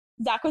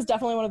Zach was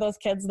definitely one of those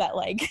kids that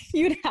like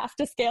you'd have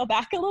to scale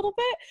back a little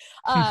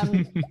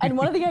bit. And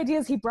one of the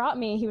ideas he brought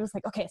me, he was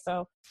like, okay,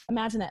 so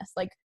imagine this,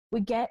 like we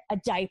get a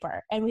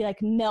diaper and we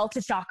like melt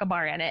a chocolate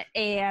bar in it,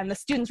 and the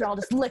students are all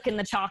just licking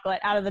the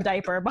chocolate out of the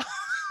diaper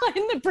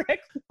behind the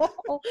brick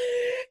wall.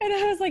 And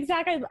I was like,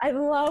 Zach, I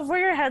love where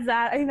your head's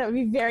at. I think that would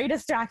be very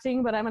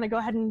distracting, but I'm going to go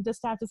ahead and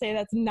just have to say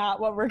that's not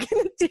what we're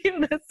going to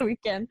do this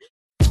weekend.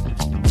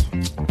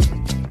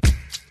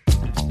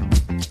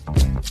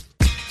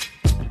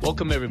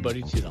 Welcome,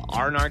 everybody, to the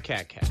R&R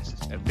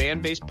CatCast, a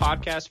fan-based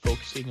podcast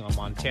focusing on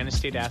Montana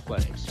State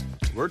athletics.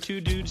 We're two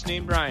dudes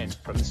named Ryan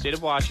from the state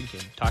of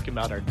Washington talking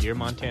about our dear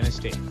Montana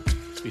State.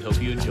 We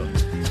hope you enjoy.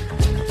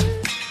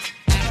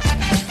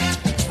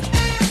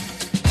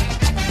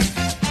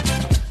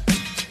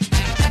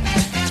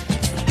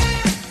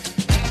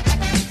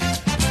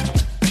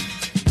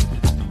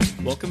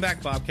 Welcome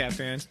back, Bobcat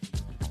fans.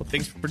 Well,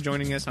 thanks for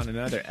joining us on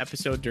another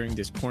episode during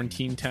this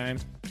quarantine time.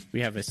 We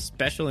have a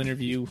special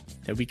interview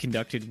that we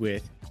conducted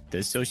with the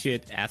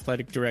Associate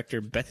Athletic Director,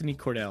 Bethany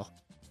Cordell,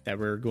 that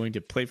we're going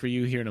to play for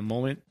you here in a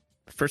moment.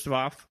 First of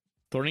all,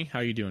 Thorny, how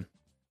are you doing?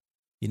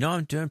 You know,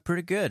 I'm doing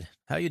pretty good.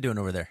 How you doing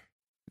over there?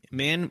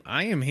 Man,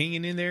 I am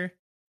hanging in there.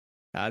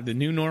 The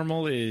new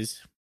normal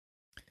is,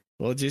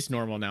 well, just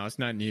normal now. It's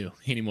not new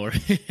anymore.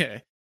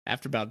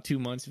 After about 2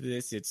 months of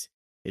this, it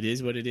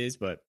is what it is,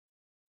 but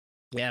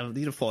yeah,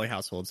 the Foley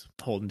household's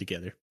holding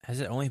together.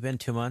 Has it only been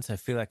 2 months? I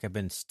feel like I've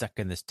been stuck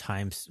in this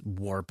time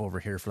warp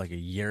over here for like a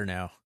year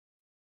now.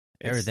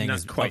 Everything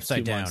is not quite upside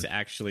 2 down. months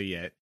actually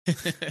yet.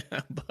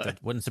 But that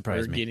wouldn't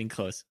surprise me. We're getting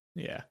close.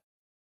 Yeah.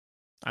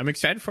 I'm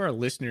excited for our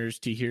listeners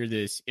to hear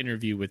this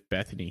interview with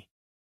Bethany.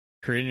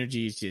 Her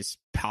energy is just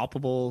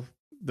palpable.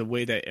 The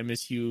way that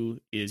MSU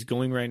is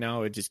going right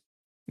now, it just,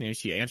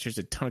 she answers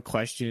a ton of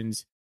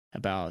questions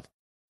about,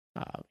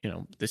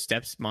 the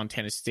steps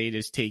Montana State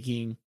is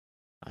taking.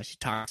 She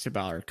talks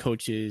about our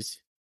coaches.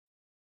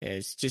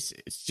 It's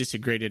just a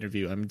great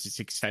interview. I'm just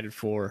excited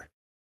for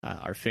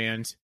our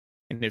fans.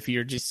 And if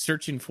you're just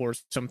searching for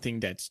something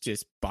that's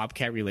just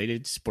Bobcat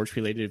related, sports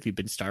related, if you've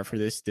been starved for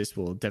this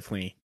will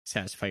definitely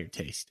satisfy your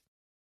taste.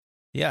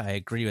 Yeah, I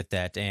agree with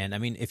that. And I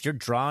mean, if you're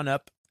drawing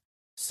up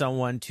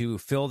someone to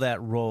fill that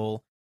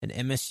role, an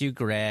MSU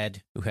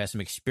grad who has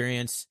some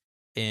experience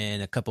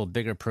in a couple of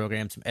bigger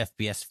programs, some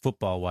FBS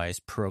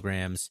football-wise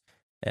programs,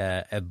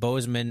 a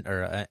Bozeman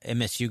or a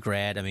MSU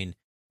grad, I mean,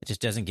 it just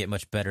doesn't get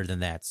much better than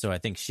that. So I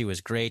think she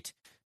was great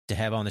to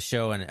have on the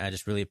show, and I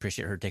just really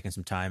appreciate her taking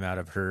some time out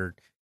of her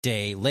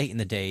day, late in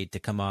the day, to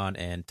come on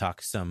and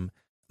talk some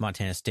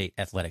Montana State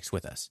athletics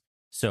with us.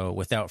 So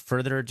without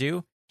further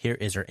ado, here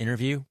is our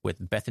interview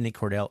with Bethany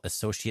Cordell,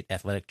 Associate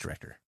Athletic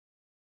Director.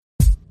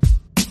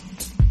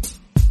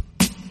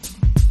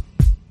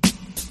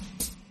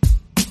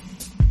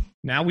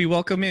 Now we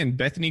welcome in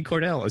Bethany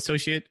Cordell,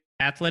 Associate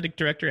Athletic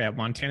Director at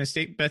Montana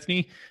State.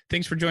 Bethany,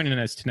 thanks for joining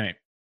us tonight.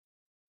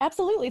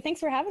 Absolutely. Thanks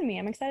for having me.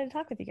 I'm excited to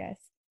talk with you guys.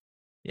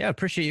 Yeah, I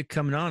appreciate you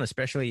coming on,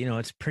 especially,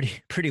 it's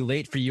pretty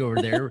late for you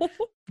over there.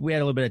 We had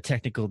a little bit of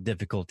technical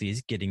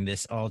difficulties getting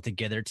this all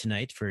together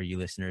tonight for you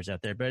listeners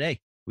out there, but hey,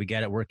 we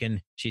got it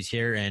working. She's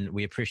here, and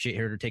we appreciate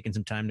her taking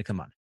some time to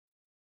come on.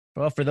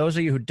 Well, for those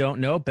of you who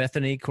don't know,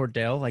 Bethany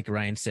Cordell, like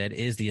Ryan said,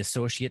 is the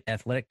Associate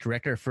Athletic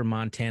Director for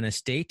Montana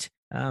State.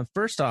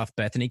 First off,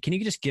 Bethany, can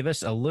you just give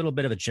us a little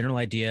bit of a general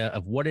idea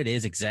of what it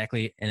is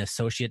exactly an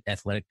Associate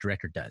Athletic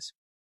Director does?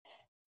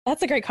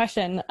 That's a great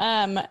question.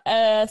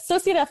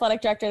 Associate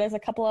Athletic Director, there's a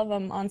couple of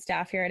them on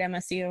staff here at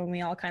MSU, and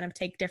we all kind of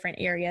take different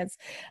areas.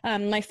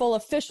 My full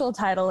official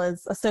title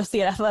is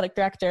Associate Athletic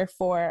Director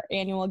for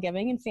Annual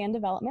Giving and Fan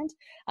Development,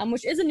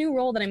 which is a new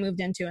role that I moved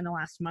into in the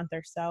last month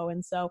or so.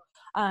 And so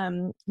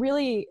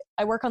really,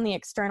 I work on the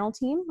external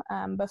team.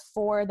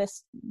 Before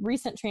this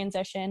recent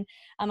transition,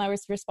 I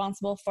was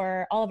responsible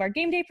for all of our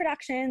game day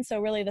production. So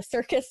really the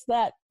circus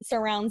that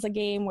surrounds a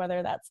game,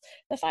 whether that's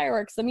the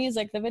fireworks, the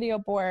music, the video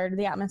board,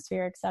 the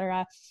atmosphere,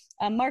 etc.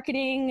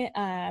 Marketing,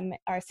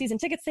 our season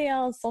ticket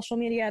sales, social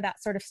media,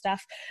 that sort of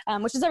stuff,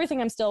 which is everything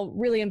I'm still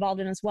really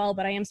involved in as well,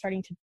 but I am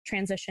starting to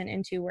transition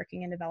into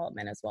working in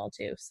development as well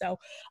too. So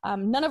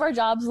none of our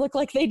jobs look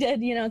like they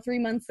did, 3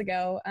 months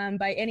ago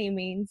by any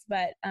means,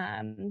 but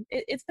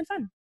it's been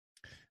fun.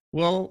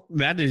 Well,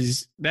 that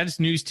is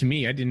news to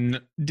me. I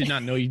did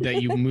not know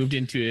that you moved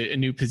into a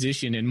new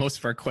position, and most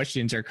of our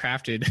questions are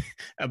crafted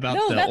about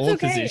the old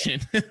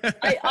position.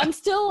 I'm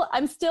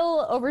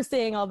still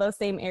overseeing all those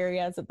same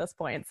areas at this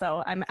point,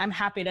 so I'm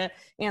happy to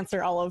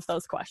answer all of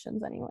those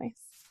questions, anyways.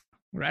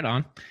 Right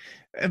on,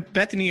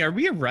 Bethany. Are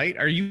we right?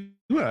 Are you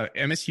a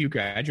MSU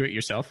graduate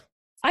yourself?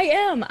 I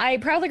am. I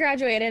proudly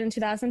graduated in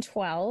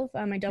 2012.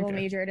 I double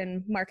majored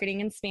in marketing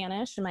and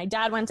Spanish, and my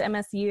dad went to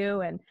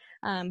MSU,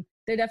 and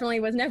there definitely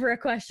was never a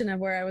question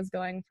of where I was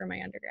going for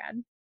my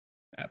undergrad.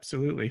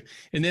 Absolutely.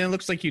 And then it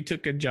looks like you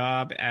took a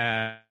job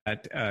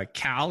at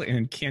Cal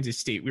and Kansas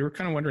State. We were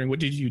kind of wondering, what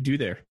did you do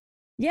there?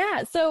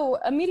 Yeah. So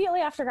immediately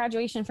after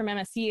graduation from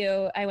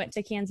MSU, I went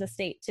to Kansas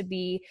State to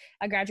be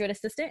a graduate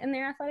assistant in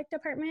their athletic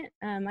department.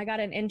 I got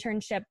an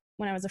internship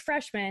when I was a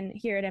freshman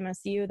here at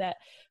MSU that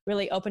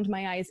really opened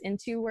my eyes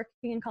into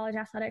working in college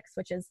athletics,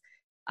 which is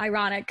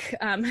ironic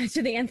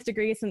to the nth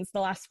degree since the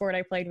last sport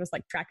I played was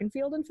like track and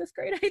field in fifth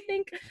grade, I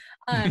think.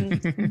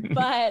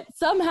 But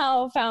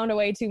somehow found a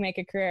way to make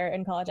a career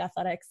in college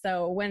athletics.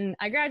 So when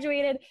I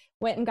graduated,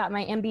 went and got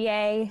my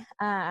MBA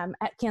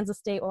at Kansas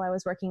State while I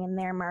was working in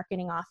their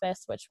marketing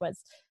office, which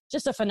was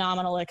just a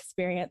phenomenal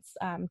experience.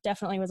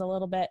 Definitely was a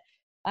little bit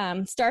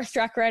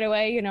starstruck right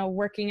away,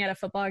 working at a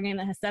football game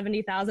that has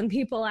 70,000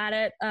 people at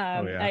it.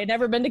 I had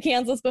never been to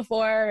Kansas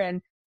before,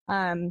 and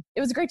it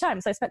was a great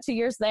time. So I spent 2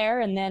 years there.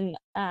 And then,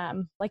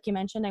 like you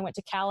mentioned, I went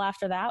to Cal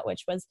after that,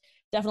 which was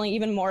definitely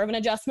even more of an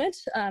adjustment.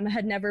 I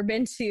had never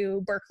been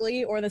to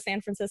Berkeley or the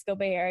San Francisco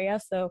Bay Area.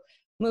 So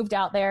moved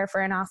out there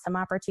for an awesome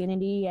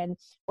opportunity and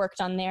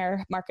worked on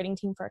their marketing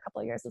team for a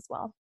couple of years as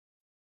well.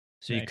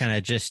 So you kind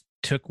of just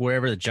took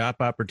wherever the job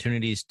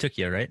opportunities took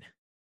you, right?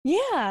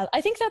 Yeah,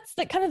 I think that's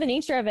kind of the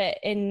nature of it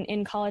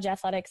in college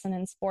athletics and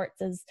in sports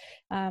is,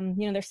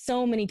 there's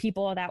so many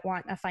people that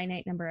want a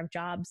finite number of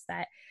jobs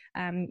that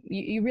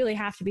you really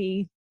have to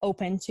be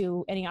open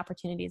to any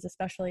opportunities,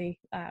 especially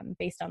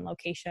based on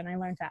location. I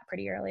learned that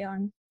pretty early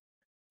on.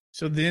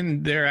 So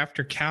then there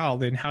after Cal,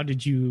 then how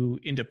did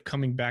you end up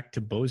coming back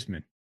to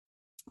Bozeman?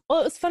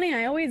 Well, it was funny.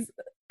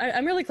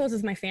 I'm really close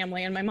with my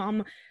family, and my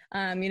mom,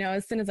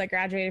 as soon as I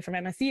graduated from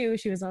MSU,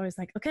 she was always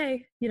like,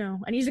 okay,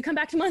 I need you to come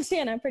back to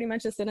Montana pretty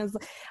much as soon as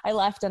I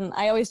left. And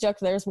I always joked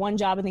there's one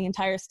job in the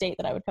entire state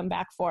that I would come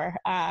back for.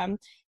 And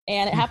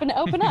it happened to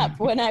open up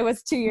when I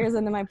was 2 years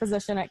into my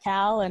position at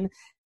Cal, and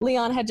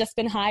Leon had just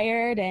been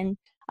hired, and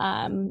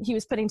he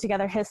was putting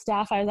together his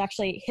staff. I was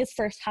actually his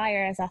first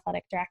hire as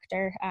athletic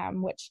director,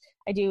 which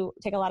I do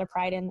take a lot of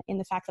pride in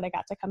the fact that I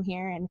got to come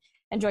here and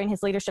join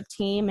his leadership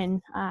team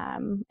and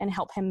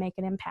help him make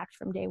an impact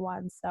from day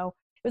one. So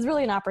it was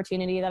really an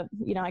opportunity that,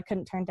 I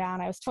couldn't turn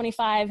down. I was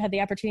 25, had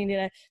the opportunity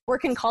to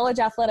work in college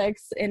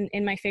athletics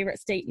in my favorite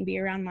state and be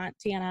around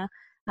Montana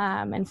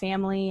and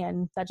family.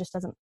 And that just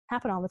doesn't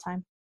happen all the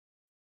time.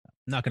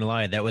 Not going to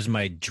lie, that was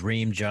my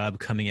dream job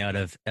coming out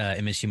of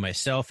MSU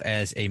myself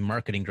as a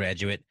marketing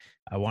graduate.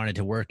 I wanted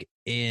to work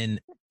in,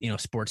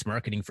 sports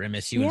marketing for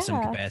MSU in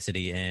some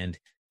capacity. And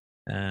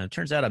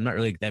turns out I'm not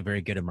really that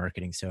very good at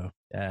marketing. So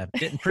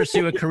didn't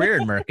pursue a career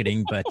in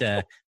marketing, but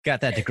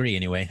got that degree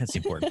anyway. That's the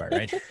important part,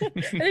 right?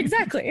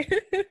 Exactly.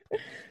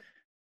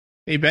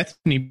 Hey,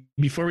 Bethany,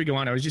 before we go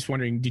on, I was just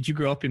wondering, did you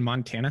grow up in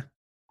Montana?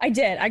 I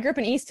did. I grew up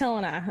in East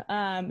Helena.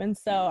 And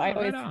so I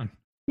always... Right on.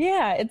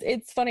 Yeah,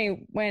 it's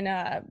funny when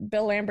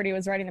Bill Lamberty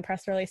was writing the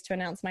press release to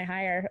announce my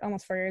hire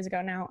almost 4 years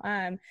ago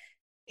now.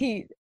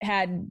 He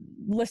had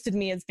listed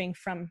me as being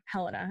from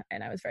Helena,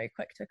 and I was very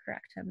quick to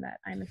correct him that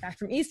I'm in fact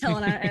from East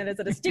Helena, and it's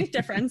a distinct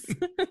difference.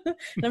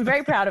 And I'm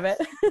very proud of it.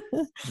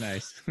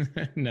 Nice,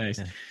 nice.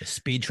 A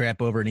speed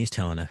trap over in East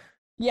Helena.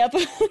 Yep.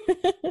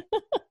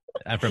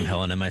 I'm from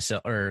Helena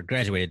myself, or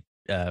graduated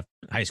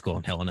high school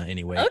in Helena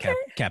anyway, okay.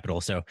 Capital.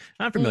 So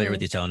I'm familiar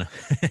with East Helena.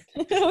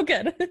 Oh,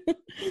 good.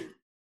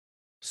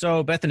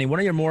 So, Bethany, one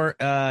of your more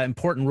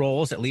important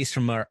roles, at least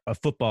from a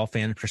football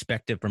fan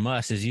perspective from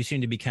us, is you seem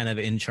to be kind of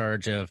in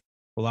charge of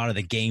a lot of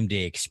the game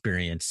day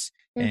experience.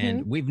 Mm-hmm.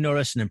 And we've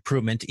noticed an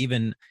improvement.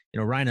 Even,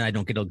 Ryan and I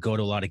don't get to go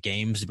to a lot of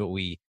games, but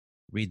we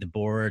read the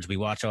boards, we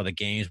watch all the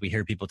games, we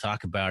hear people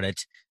talk about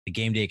it. The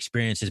game day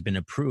experience has been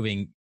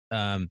improving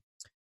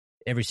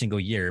every single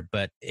year,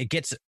 but it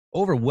gets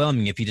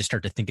overwhelming if you just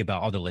start to think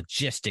about all the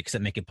logistics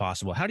that make it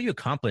possible. How do you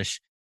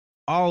accomplish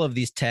all of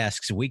these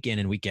tasks week in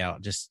and week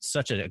out, just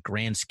such a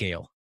grand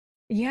scale?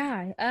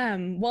 Yeah.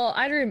 Well,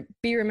 I'd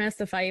be remiss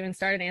if I even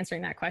started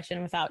answering that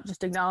question without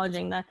just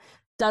acknowledging the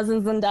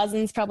dozens and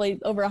dozens, probably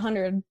over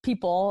 100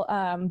 people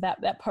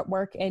that put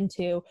work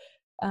into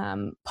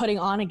putting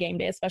on a game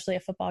day, especially a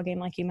football game,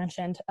 like you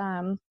mentioned.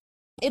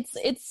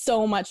 It's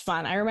so much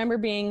fun. I remember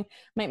being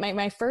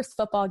my first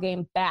football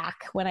game back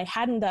when I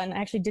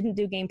actually didn't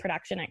do game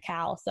production at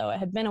Cal. So it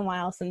had been a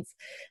while since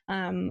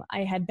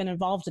I had been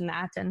involved in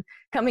that, and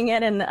coming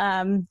in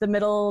the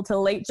middle to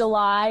late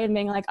July and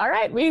being like, all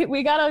right,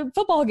 we got a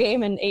football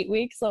game in 8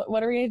 weeks. So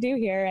what are we going to do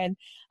here? And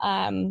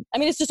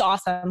it's just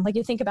awesome. Like,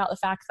 you think about the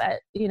fact that,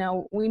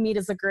 we meet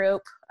as a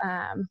group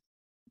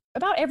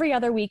about every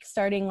other week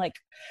starting like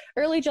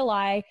early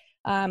July,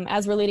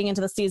 as we're leading into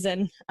the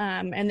season.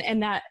 And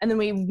then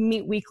we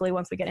meet weekly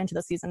once we get into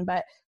the season.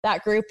 But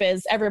that group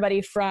is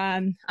everybody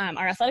from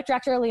our athletic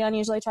director, Leon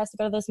usually tries to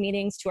go to those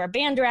meetings, to our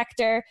band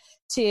director,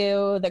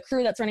 to the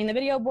crew that's running the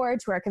video board,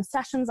 to our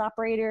concessions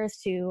operators,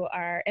 to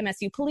our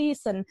MSU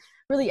police, and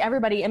really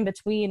everybody in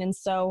between. And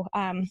so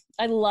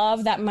I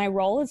love that my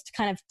role is to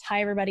kind of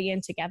tie everybody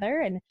in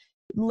together and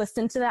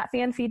listen to that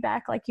fan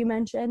feedback, like you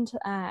mentioned,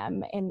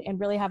 and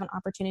really have an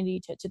opportunity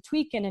to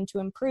tweak and to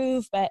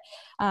improve. But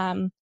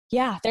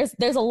Yeah,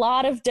 there's a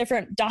lot of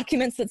different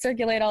documents that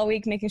circulate all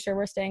week, making sure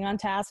we're staying on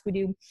task. We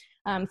do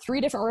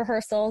 3 different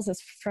rehearsals as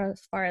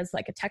far as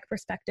like a tech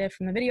perspective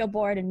from the video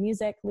board and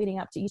music leading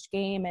up to each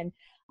game. And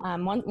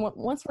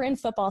once we're in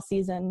football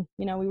season,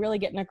 we really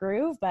get in a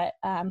groove, but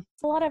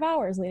it's a lot of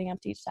hours leading up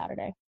to each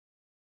Saturday.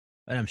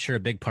 And I'm sure a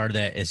big part of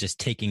that is just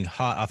taking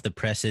hot off the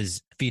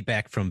presses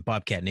feedback from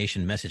Bobcat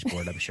Nation message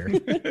board, I'm sure.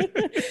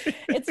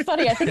 It's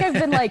funny. I think I've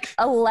been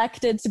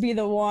elected to be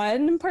the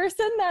one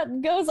person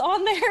that goes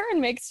on there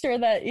and makes sure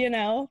that,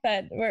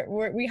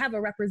 that we have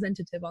a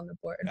representative on the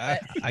board.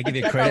 I give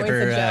you credit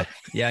for,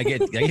 I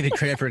give you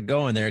credit for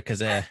going there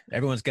because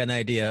everyone's got an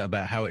idea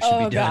about how it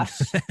should be done.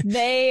 Gosh.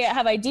 They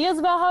have ideas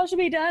about how it should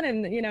be done.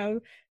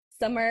 And,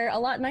 some are a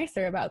lot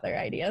nicer about their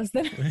ideas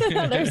than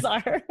others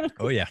are.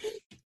 Oh, yeah.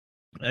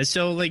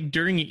 So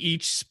during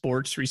each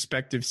sport's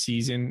respective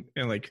season,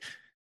 and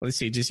let's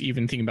say just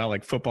even thinking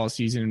about football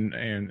season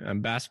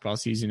and basketball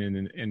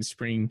season and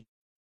spring,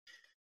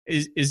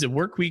 is the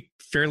work week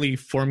fairly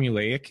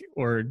formulaic,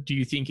 or do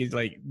you think it's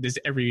does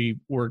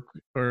every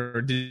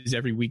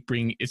week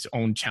bring its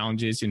own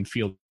challenges and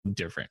feel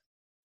different?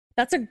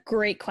 That's a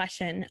great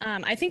question.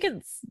 I think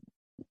it's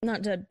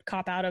not to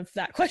cop out of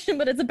that question,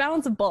 but it's a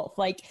balance of both.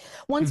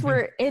 Once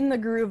we're in the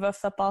groove of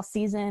football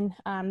season,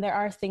 there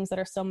are things that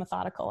are so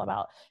methodical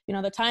about,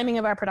 the timing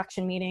of our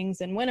production meetings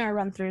and when our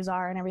run throughs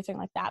are and everything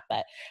like that.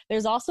 But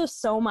there's also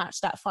so much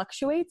that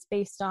fluctuates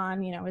based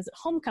on, is it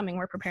homecoming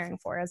we're preparing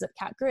for? Is it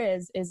Cat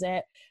Grizz? Is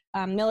it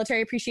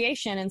military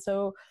appreciation? And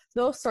so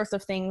those sorts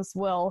of things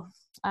will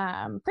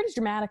pretty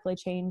dramatically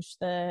change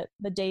the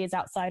days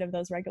outside of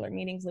those regular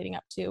meetings leading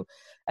up to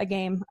a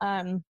game.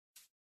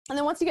 And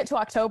then once you get to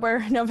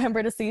October,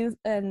 November to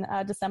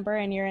December,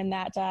 and you're in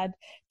that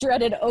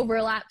dreaded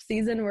overlap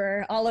season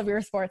where all of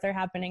your sports are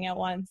happening at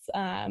once,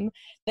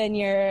 then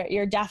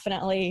you're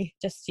definitely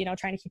just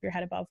trying to keep your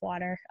head above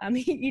water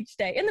each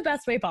day in the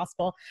best way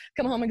possible.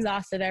 Come home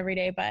exhausted every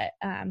day, but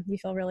you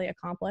feel really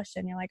accomplished,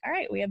 and you're like, all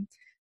right, we have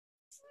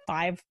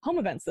 5 home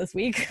events this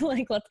week.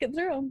 Let's get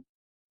through them.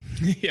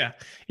 Yeah.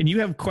 And you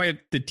have quite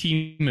the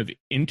team of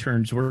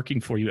interns working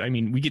for you. I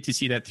mean, we get to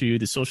see that through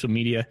the social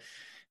media.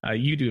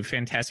 You do a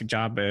fantastic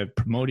job of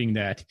promoting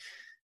that.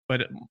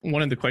 But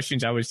one of the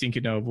questions I was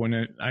thinking of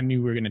when I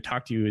knew we were going to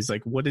talk to you is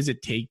what does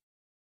it take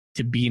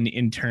to be an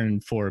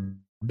intern for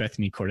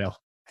Bethany Cordell?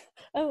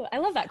 Oh, I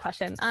love that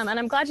question. And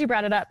I'm glad you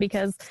brought it up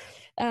because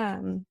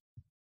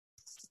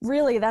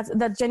really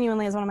that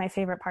genuinely is one of my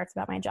favorite parts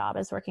about my job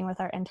is working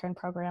with our intern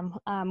program.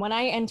 When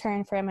I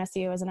interned for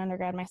MSU as an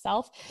undergrad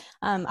myself,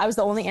 I was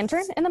the only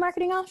intern in the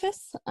marketing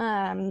office.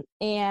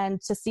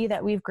 And to see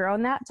that we've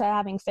grown that to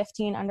having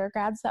 15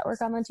 undergrads that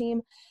work on the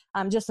team,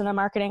 just in the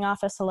marketing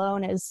office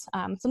alone is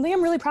something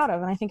I'm really proud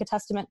of. And I think a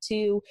testament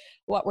to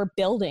what we're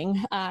building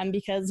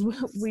because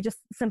we just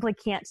simply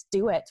can't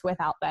do it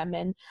without them.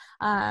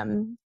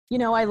 And,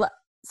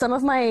 some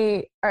of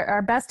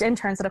our best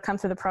interns that have come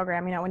through the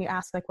program, when you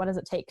ask what does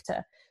it take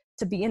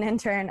to be an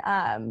intern,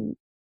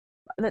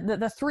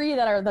 the 3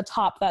 that are the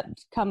top that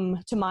come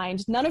to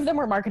mind, none of them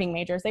were marketing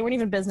majors. They weren't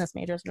even business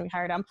majors when we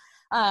hired them.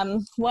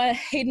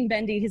 Hayden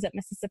Bendy, who's at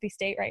Mississippi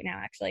State right now,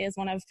 actually is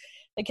one of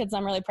the kids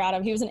I'm really proud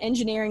of. He was an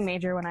engineering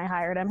major when I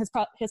hired him.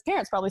 His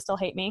parents probably still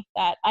hate me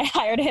that I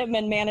hired him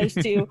and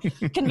managed to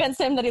convince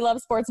him that he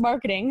loves sports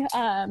marketing.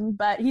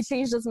 But he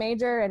changed his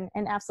major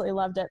and absolutely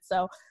loved it.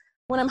 So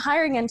when I'm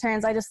hiring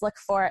interns, I just look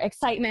for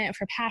excitement,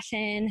 for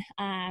passion,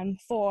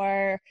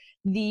 for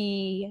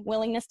the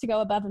willingness to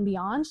go above and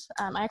beyond.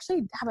 I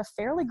actually have a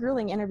fairly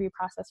grueling interview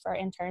process for our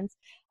interns.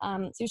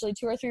 It's usually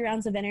 2 or 3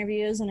 rounds of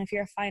interviews. And if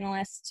you're a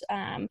finalist,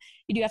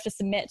 you do have to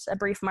submit a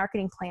brief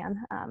marketing plan,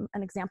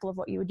 an example of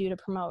what you would do to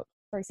promote,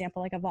 for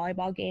example, a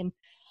volleyball game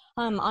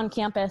on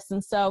campus.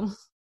 And so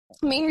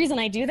the main reason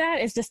I do that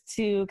is just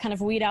to kind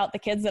of weed out the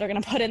kids that are going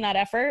to put in that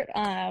effort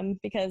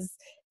because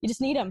you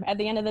just need them at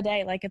the end of the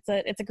day.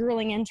 It's a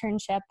grueling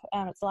internship.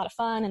 It's a lot of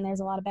fun and there's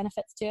a lot of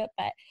benefits to it,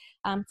 but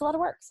it's a lot of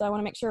work. So I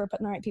want to make sure we're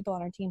putting the right people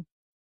on our team.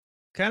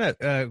 Kind of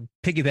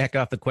piggyback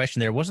off the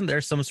question there. Wasn't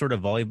there some sort of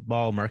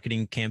volleyball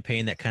marketing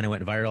campaign that kind of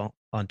went viral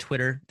on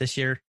Twitter this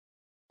year?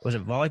 Was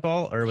it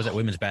volleyball or was it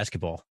women's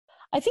basketball?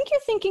 I think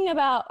you're thinking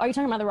about, are you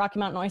talking about the Rocky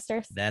Mountain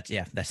Oysters? That's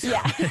yeah.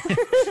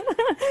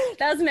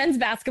 That was men's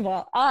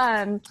basketball.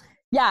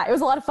 Yeah, it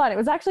was a lot of fun. It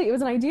was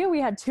an idea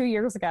we had 2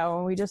 years ago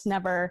and we just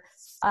never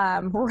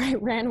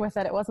ran with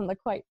it. It wasn't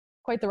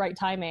quite the right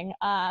timing.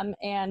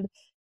 And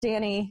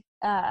Danny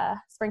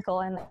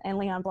Sprinkle and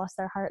Leon, bless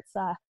their hearts,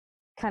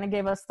 kind of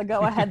gave us the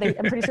go ahead.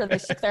 I'm pretty sure they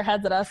shook their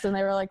heads at us and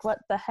they were like, what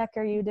the heck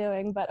are you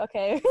doing? But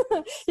okay,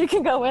 you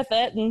can go with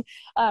it. And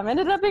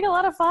ended up being a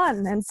lot of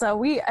fun. And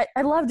so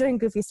I love doing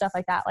goofy stuff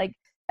like that.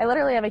 I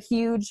literally have a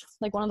huge,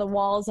 one of the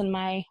walls in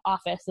my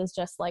office is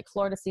just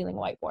floor to ceiling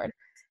whiteboard.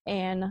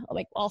 And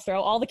I'll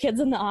throw all the kids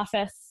in the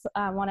office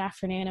one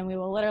afternoon and we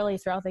will literally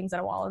throw things at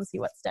a wall and see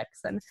what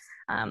sticks. And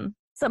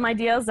some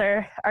ideas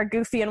are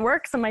goofy and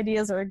work. Some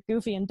ideas are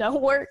goofy and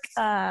don't work.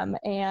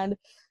 And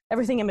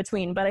everything in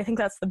between. But I think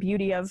that's the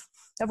beauty of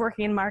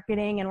working in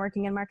marketing and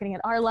working in marketing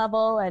at our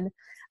level. And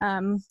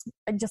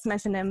I just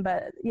mentioned him,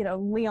 but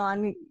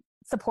Leon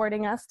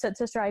supporting us to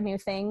try new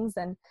things.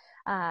 And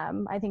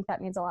I think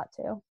that means a lot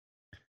too.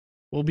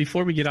 Well,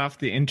 before we get off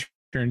the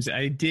interns,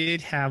 I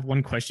did have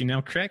one question.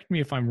 Now, correct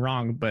me if I'm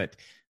wrong, but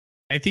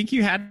I think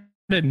you had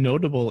a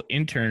notable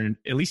intern,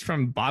 at least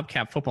from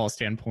Bobcat football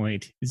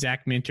standpoint,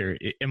 Zach Minter.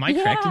 Am I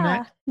correct in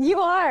that?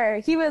 You are.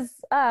 He was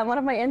one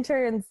of my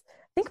interns,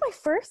 I think my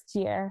first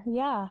year.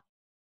 Yeah.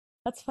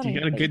 That's funny. Do you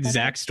got a good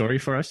Zach story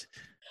for us?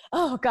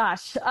 Oh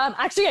gosh.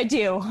 Actually I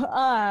do.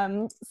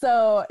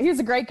 So he was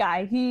a great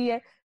guy. He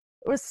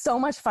was so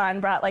much fun,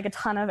 brought like a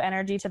ton of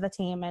energy to the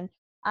team. And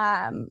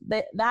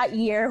that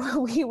year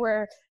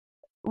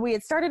we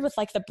had started with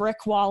like the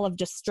brick wall of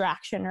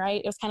distraction,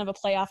 right? It was kind of a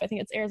playoff. I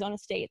think it's Arizona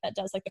State that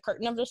does like the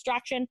curtain of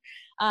distraction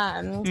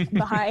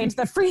behind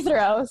the free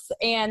throws.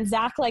 And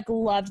Zach like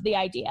loved the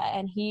idea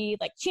and he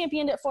like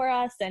championed it for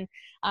us. And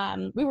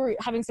we were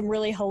having some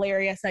really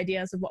hilarious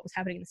ideas of what was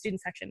happening in the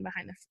student section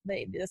behind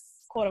this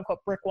quote unquote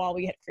brick wall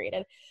we had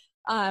created.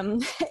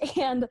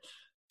 And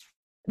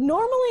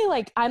normally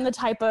like I'm the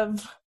type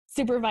of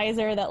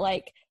supervisor that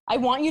like, I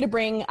want you to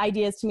bring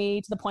ideas to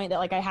me to the point that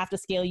like I have to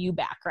scale you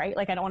back, right?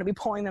 Like I don't want to be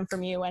pulling them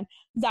from you. And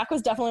Zach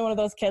was definitely one of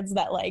those kids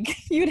that like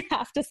you'd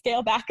have to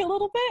scale back a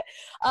little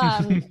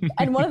bit.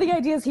 And one of the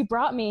ideas he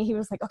brought me, he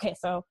was like, okay,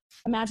 so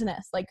imagine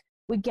this, like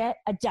we get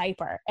a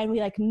diaper and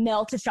we like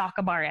melt a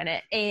chocolate bar in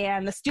it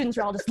and the students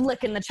are all just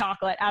licking the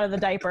chocolate out of the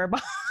diaper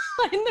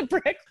behind the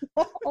brick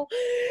wall.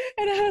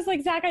 And I was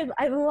like, Zach,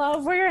 I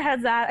love where your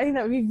head's at. I think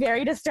that would be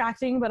very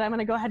distracting, but I'm going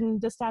to go ahead and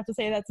just have to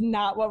say that's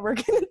not what we're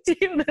going to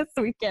do this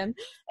weekend.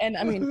 And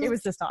I mean, it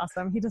was just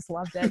awesome. He just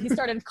loved it. He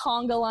started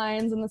conga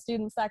lines in the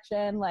student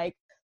section. Like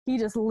he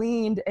just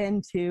leaned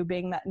into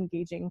being that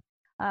engaging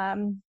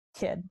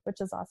kid,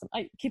 which is awesome.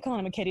 I keep calling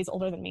him a kid. He's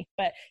older than me,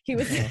 but he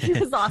was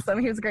awesome.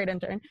 He was a great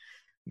intern.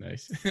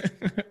 Nice.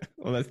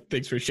 Well,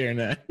 thanks for sharing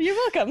that. You're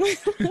welcome.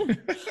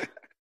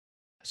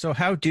 So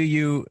how do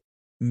you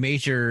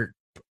measure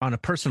on a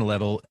personal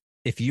level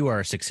if you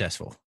are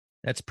successful?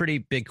 That's a pretty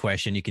big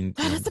question. You can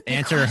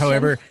answer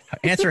however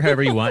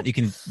you want. You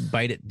can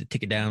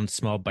take it down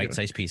small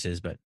bite-sized pieces,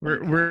 but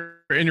we're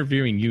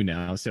interviewing you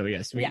now, so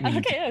yes.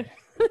 Okay.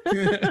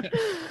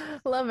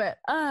 Love it.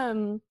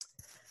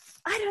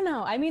 I don't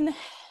know. I mean,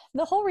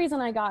 the whole reason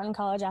I got in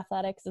college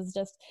athletics is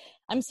just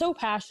I'm so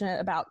passionate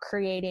about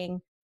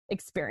creating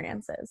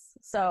experiences.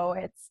 So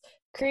it's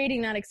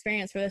creating that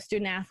experience for the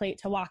student athlete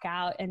to walk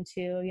out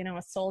into,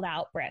 a sold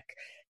out brick,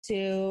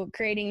 to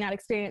creating that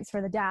experience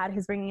for the dad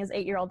who's bringing his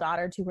 8-year-old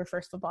daughter to her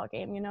first football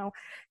game,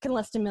 can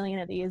list a million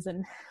of these.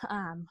 And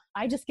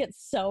I just get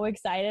so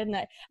excited. And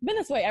I've been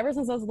this way ever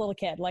since I was a little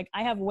kid. Like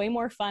I have way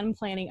more fun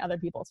planning other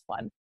people's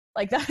fun.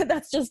 Like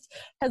that's just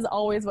has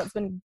always what's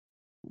been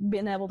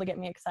able to get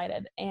me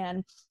excited.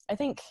 And I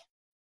think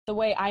the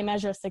way I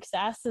measure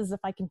success is if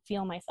I can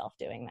feel myself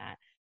doing that.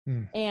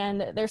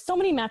 And there's so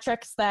many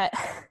metrics that,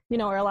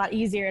 are a lot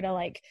easier to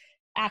like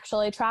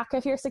actually track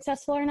if you're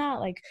successful or not.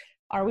 Like,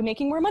 are we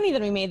making more money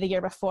than we made the year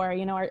before?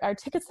 Our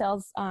ticket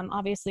sales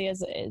obviously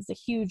is a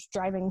huge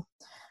driving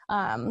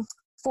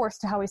force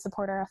to how we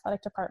support our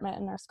athletic department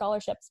and our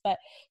scholarships. But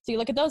so you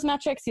look at those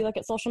metrics, you look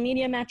at social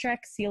media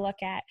metrics, you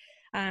look at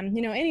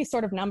any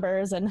sort of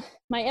numbers. And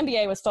my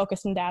MBA was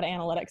focused in data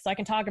analytics, so I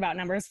can talk about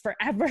numbers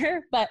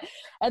forever. But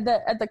at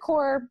the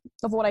core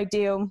of what I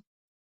do,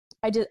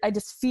 I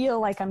just feel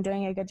like I'm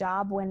doing a good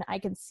job when I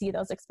can see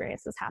those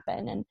experiences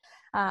happen.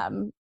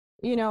 And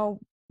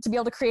to be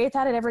able to create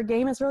that at every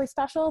game is really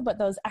special, but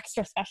those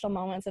extra special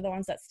moments are the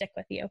ones that stick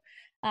with you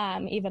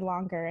even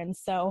longer. And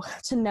so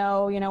to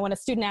know, when a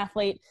student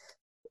athlete,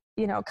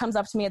 comes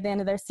up to me at the end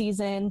of their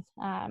season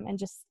and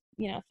just,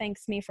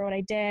 thanks me for what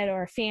I did,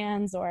 or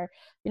fans, or,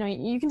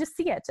 you can just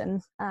see it.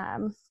 And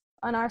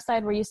on our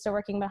side, we're used to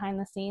working behind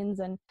the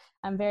scenes, and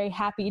I'm very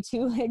happy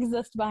to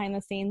exist behind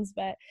the scenes.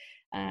 But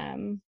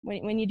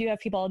when you do have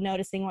people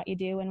noticing what you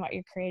do and what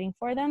you're creating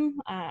for them,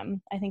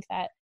 I think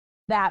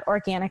that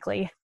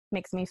organically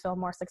makes me feel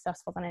more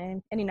successful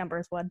than any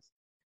numbers would.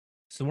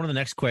 So one of the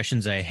next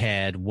questions I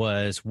had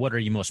was, what are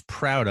you most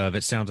proud of?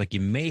 It sounds like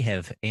you may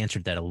have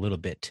answered that a little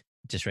bit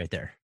just right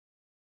there.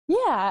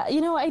 Yeah.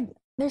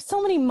 There's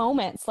so many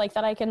moments like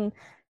that I can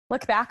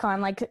look back on.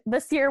 Like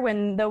this year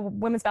when the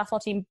women's basketball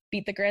team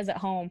beat the Grizz at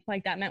home,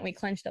 like that meant we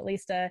clinched at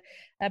least a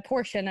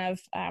portion of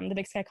the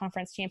Big Sky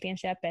Conference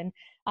championship. And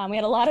we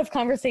had a lot of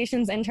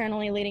conversations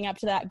internally leading up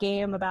to that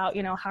game about,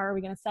 how are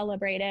we going to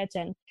celebrate it?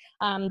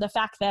 And the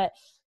fact that,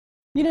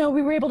 we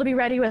were able to be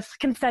ready with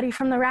confetti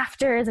from the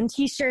rafters and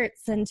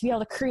t-shirts, and to be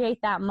able to create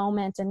that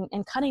moment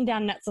and cutting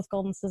down nets with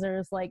golden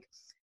scissors. Like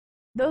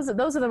those are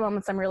the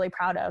moments I'm really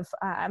proud of.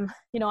 On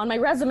my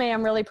resume,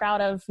 I'm really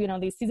proud of,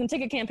 these season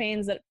ticket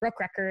campaigns that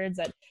broke records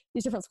at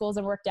these different schools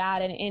I've worked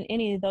at, and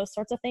any of those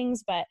sorts of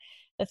things. But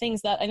the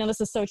things that I know this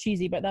is so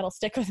cheesy, but that'll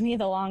stick with me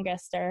the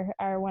longest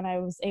are when I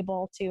was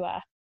able to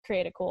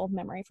create a cool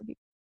memory for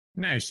people.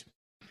 Nice.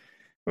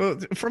 Well,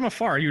 from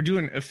afar, you're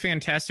doing a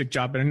fantastic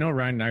job, and I know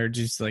Ryan and I are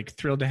just like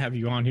thrilled to have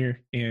you on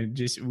here, and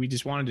we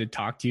just wanted to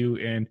talk to you,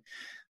 and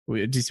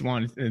we just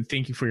want to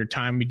thank you for your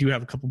time. We do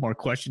have a couple more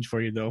questions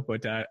for you though,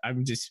 but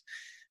I'm just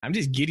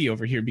giddy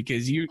over here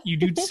because you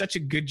do such a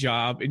good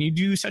job, and you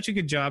do such a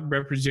good job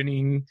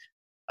representing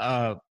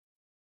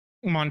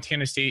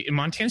Montana State, and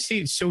Montana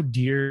State is so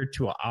dear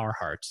to our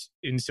hearts,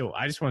 and so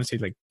I just want to say,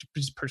 like,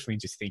 just personally,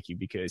 just thank you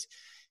because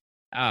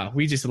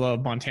we just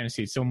love Montana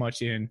State so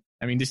much, and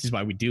I mean, this is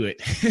why we do it.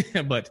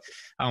 But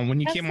when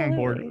you came on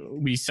board,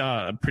 we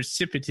saw a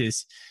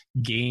precipitous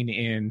gain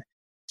in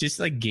just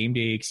like game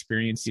day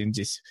experience and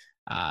just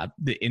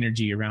the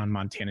energy around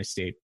Montana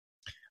State.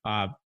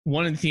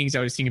 One of the things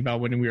I was thinking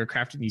about when we were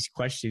crafting these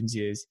questions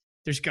is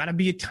there's got to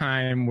be a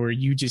time where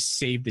you just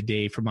save the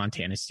day for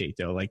Montana State,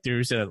 though. Like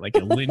there's a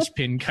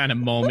linchpin kind of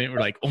moment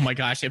where like, oh my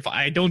gosh, if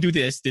I don't do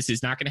this, this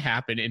is not going to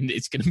happen, and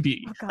it's going to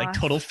be like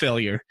total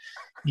failure.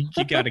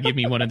 You got to give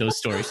me one of those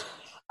stories.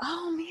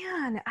 Oh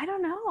man, I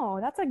don't know.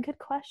 That's a good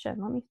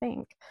question. Let me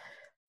think.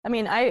 I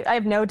mean, I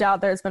have no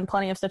doubt there's been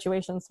plenty of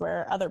situations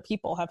where other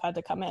people have had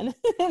to come in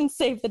and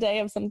save the day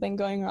of something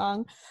going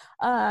wrong.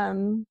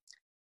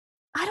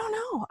 I don't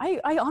know.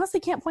 I honestly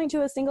can't point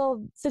to a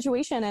single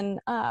situation. And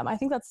I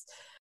think that's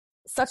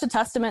such a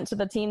testament to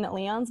the team that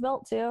Leon's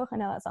built too. I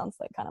know that sounds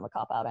like kind of a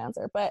cop-out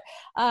answer, but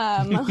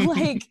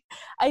like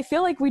I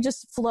feel like we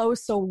just flow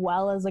so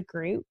well as a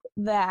group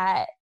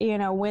that, you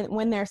know,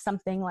 when there's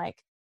something like,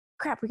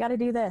 crap, we got to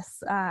do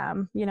this,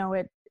 you know,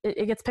 it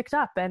gets picked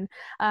up. And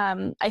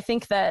I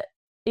think that,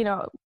 you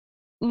know,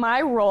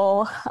 my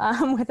role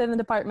within the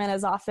department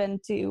is often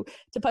to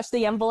push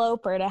the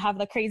envelope or to have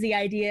the crazy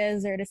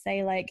ideas or to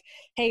say like,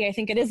 hey, I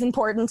think it is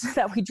important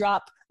that we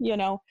drop, you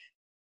know,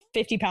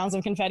 50 pounds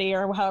of confetti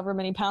or however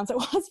many pounds it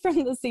was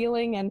from the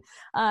ceiling.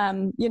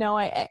 And, you know,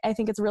 I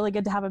think it's really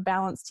good to have a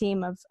balanced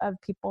team of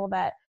people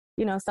that,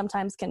 you know,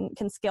 sometimes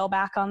can scale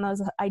back on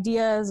those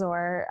ideas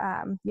or,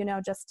 you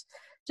know, just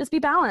be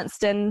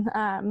balanced. And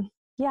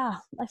yeah,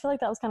 I feel like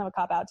that was kind of a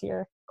cop out to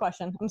your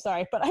question. I'm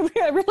sorry, but I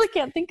really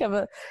can't think of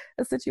a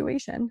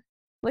situation.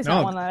 At least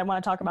not one that I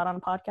want to talk about on a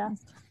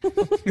podcast.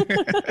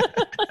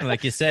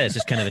 Like you said, it's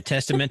just kind of a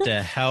testament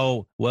to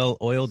how well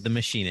oiled the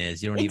machine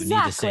is. You don't even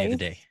need to save the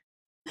day.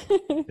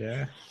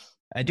 Yeah.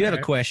 I do have a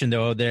question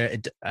though.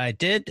 I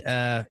did,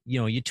 you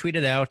know, you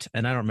tweeted out,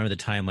 and I don't remember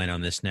the timeline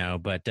on this now,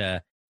 but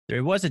there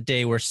was a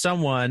day where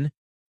someone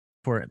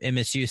for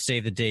MSU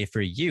saved the day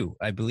for you.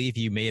 I believe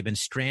you may have been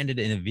stranded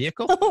in a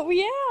vehicle. Oh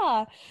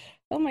yeah.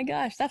 Oh my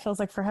gosh, that feels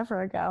like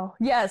forever ago.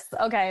 Yes.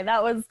 Okay.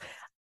 That was,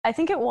 I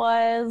think it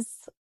was,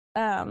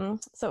 so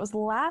it was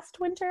last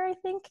winter, I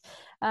think.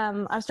 I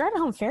was driving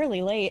home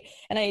fairly late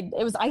and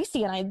it was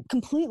icy and I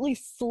completely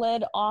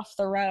slid off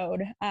the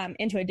road,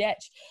 into a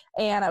ditch.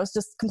 And I was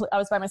just I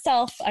was by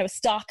myself. I was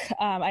stuck.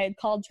 I had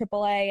called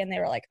AAA and they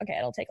were like, okay,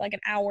 it'll take like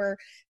an hour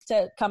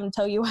to come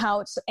tow you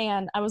out.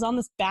 And I was on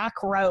this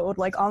back road,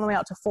 like all the way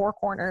out to Four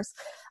Corners.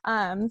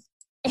 And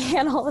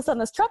all of a sudden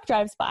this truck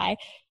drives by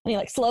and he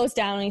like slows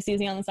down and he sees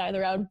me on the side of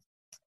the road.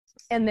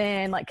 And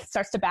then like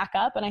starts to back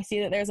up and I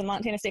see that there's a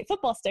Montana State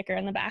football sticker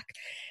in the back.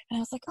 And I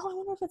was like, oh, I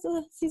wonder if it's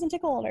a season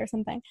ticket holder or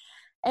something.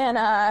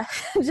 And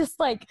just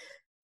like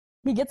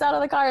he gets out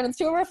of the car and it's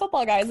two of our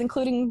football guys,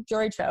 including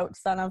Jory Choate,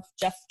 son of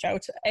Jeff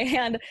Choate.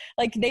 And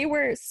like they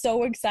were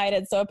so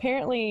excited. So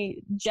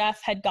apparently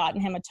Jeff had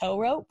gotten him a tow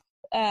rope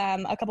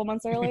a couple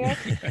months earlier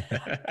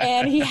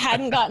and he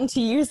hadn't gotten to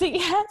use it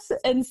yet.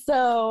 And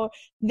so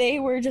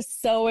they were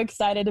just so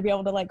excited to be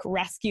able to like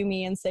rescue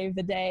me and save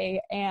the day.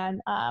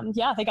 And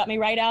yeah, they got me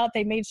right out.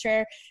 They made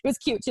sure it was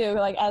cute too.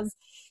 Like as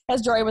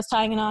Jory was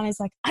tying it on, he's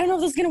like, I don't know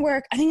if this is going to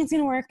work. I think it's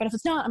going to work, but if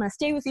it's not, I'm going to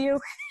stay with you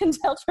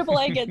until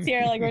AAA gets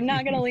here. Like, we're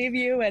not going to leave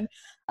you. And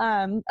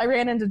I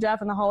ran into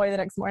Jeff in the hallway the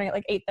next morning at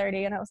like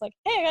 8:30 and I was like,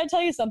 hey, I got to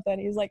tell you something.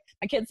 He's like,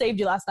 my kid saved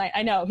you last night.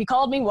 I know. He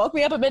called me, woke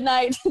me up at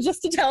midnight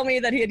just to tell me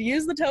that he had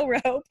used the tow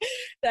rope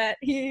that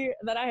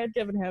I had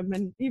given him.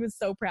 And he was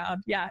so proud.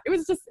 Yeah, it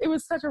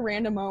was such a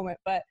random moment,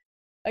 but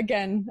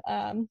again,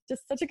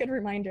 just such a good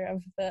reminder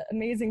of the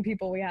amazing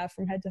people we have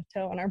from head to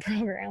toe in our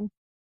program.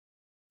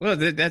 Well,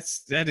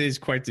 that is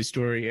quite the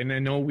story. And I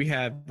know we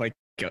have like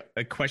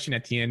a question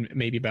at the end,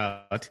 maybe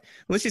about,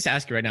 let's just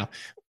ask you right now.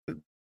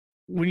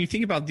 When you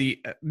think about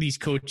these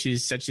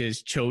coaches such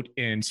as Choate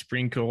and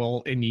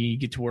Sprinkle, and you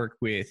get to work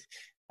with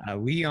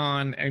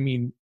Leon, I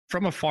mean,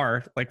 from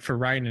afar, like for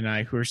Ryan and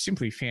I, who are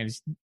simply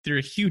fans, they're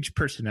huge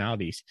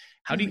personalities.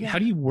 How do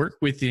you work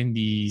within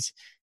these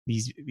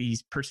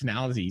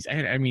personalities?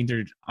 I mean,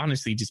 they're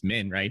honestly just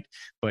men, right?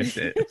 But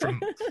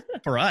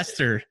for us,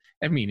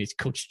 it's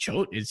Coach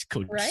Choate, it's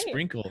Coach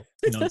Sprinkle,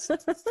 it's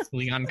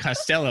Leon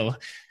Costello.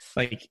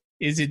 Like,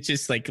 is it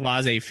just like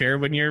laissez-faire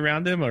when you're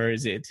around them, or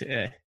is it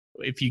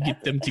if you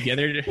get them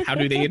together, how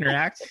do they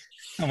interact?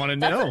 I want to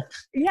know.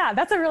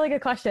 That's a really good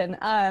question.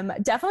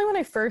 Definitely when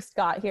I first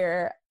got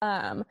here,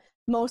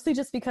 mostly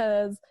just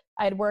because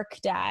I'd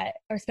worked at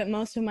or spent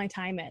most of my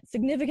time at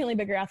significantly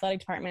bigger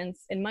athletic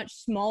departments in much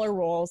smaller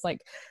roles.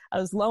 Like I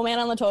was low man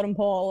on the totem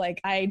pole.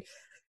 Like I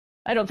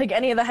I don't think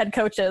any of the head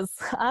coaches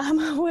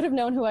would have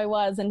known who I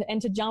was,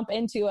 and to jump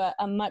into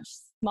a much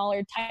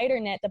smaller, tighter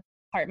knit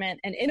department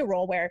and in a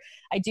role where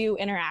I do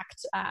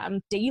interact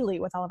daily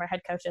with all of our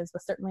head coaches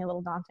was certainly a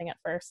little daunting at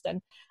first.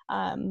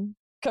 And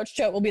Coach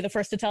Choate will be the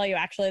first to tell you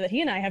actually that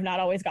he and I have not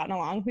always gotten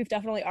along. We've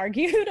definitely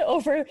argued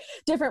over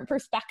different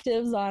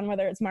perspectives on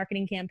whether it's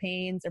marketing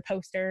campaigns or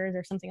posters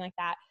or something like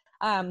that.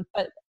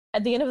 But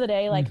at the end of the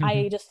day, like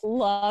I just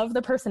love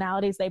the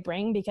personalities they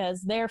bring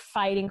because they're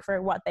fighting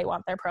for what they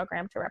want their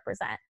program to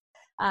represent.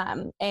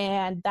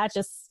 And that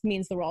just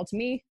means the world to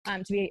me,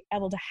 to be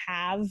able to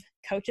have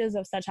coaches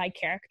of such high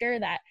character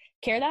that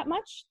care that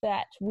much,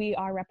 that we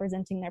are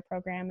representing their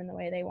program in the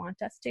way they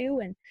want us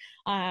to.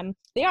 And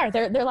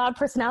they're loud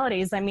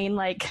personalities. I mean,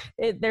 like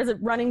there's a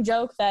running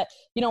joke that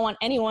you don't want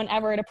anyone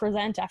ever to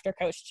present after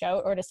Coach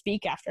Choate or to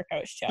speak after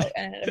Coach Choate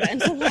at an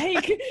event.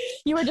 Like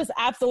you were just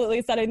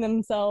absolutely setting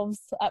themselves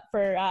up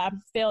for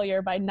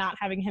failure by not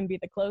having him be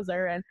the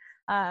closer. And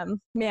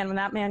man, when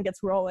that man gets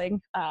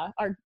rolling,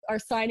 our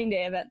signing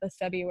day event this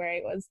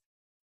February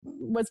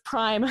was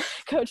prime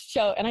Coach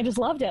Choate, and I just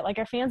loved it. Like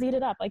our fans eat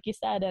it up, like you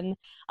said. And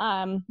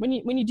when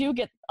you do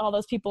get all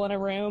those people in a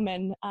room,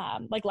 and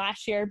like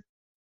last year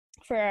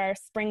for our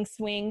spring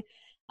swing,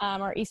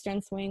 our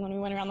Eastern swing, when we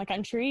went around the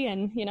country,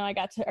 and I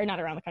got to, or not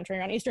around the country,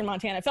 around Eastern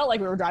Montana. It felt like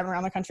we were driving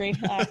around the country.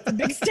 It's a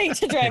big state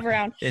to drive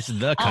around. It's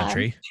the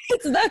country.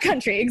 It's the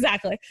country,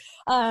 exactly.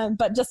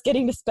 But just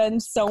getting to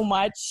spend so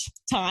much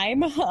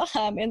time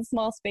in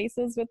small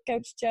spaces with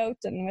Coach Choate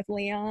and with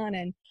Leon,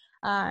 and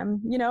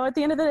at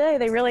the end of the day,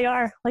 they really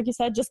are, like you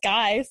said, just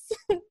guys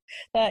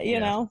that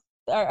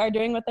are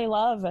doing what they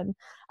love. And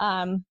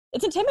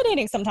it's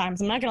intimidating sometimes,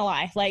 I'm not gonna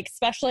lie, like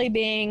especially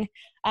being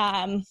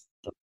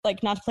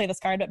like, not to play this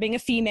card, but being a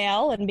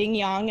female and being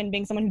young and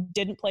being someone who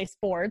didn't play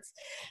sports,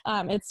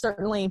 it's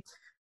certainly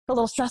a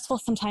little stressful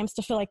sometimes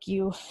to feel like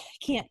you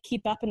can't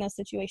keep up in those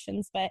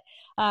situations. But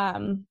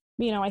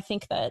I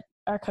think that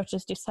our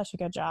coaches do such a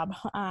good job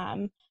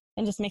and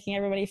just making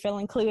everybody feel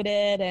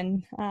included,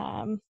 and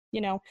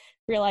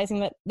realizing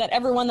that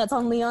everyone that's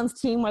on Leon's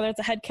team, whether it's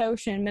a head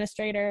coach, an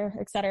administrator,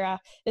 etc.,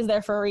 is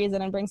there for a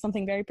reason and brings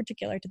something very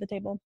particular to the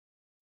table.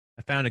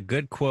 I found a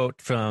good quote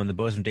from the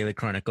Bozeman Daily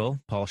Chronicle,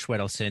 Paul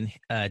Schwedelson.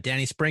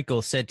 Danny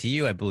Sprinkle said to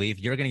you, I believe,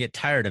 "You're going to get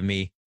tired of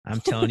me.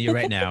 I'm telling you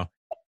right now."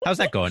 How's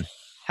that going?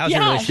 How's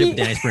your relationship with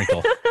Danny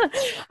Sprinkle?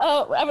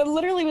 I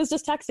literally was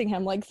just texting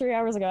him like 3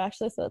 hours ago,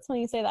 actually. So that's when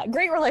you say that.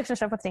 Great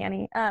relationship with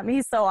Danny.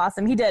 He's so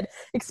awesome. He did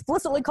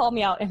explicitly call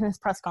me out in his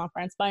press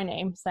conference by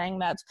name, saying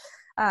that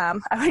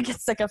I would get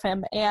sick of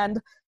him. And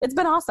it's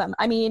been awesome.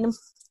 I mean,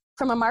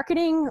 from a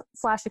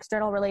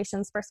marketing/external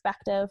relations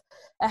perspective,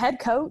 a head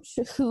coach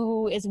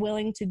who is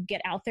willing to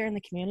get out there in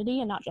the community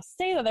and not just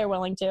say that they're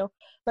willing to,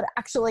 but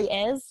actually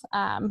is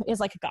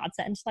like a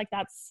godsend. Like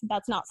that's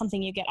not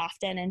something you get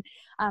often. And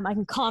I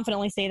can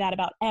confidently say that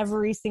about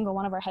every single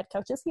one of our head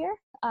coaches here.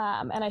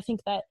 And I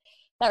think that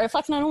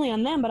reflects not only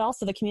on them, but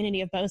also the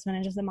community of Bozeman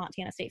and just the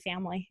Montana State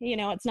family.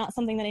 It's not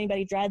something that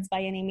anybody dreads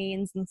by any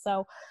means. And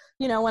so,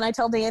 when I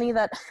tell Danny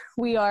that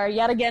we are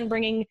yet again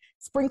bringing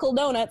Sprinkle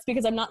donuts,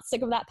 because I'm not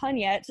sick of that pun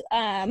yet,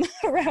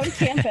 around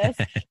campus,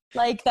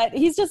 like that,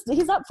 he's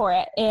up for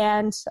it.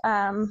 And,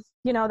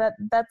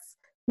 that's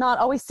not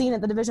always seen at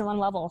the Division I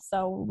level.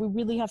 So we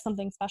really have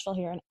something special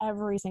here in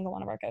every single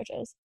one of our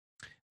coaches.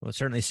 Well, it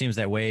certainly seems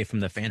that way from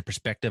the fan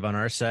perspective on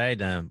our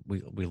side.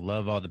 We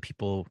love all the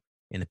people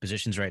in the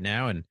positions right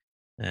now, and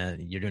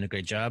you're doing a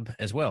great job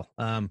as well.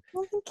 Well,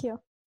 thank you.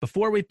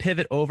 Before we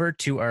pivot over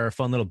to our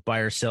fun little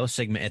buy or sell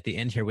segment at the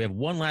end here, we have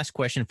one last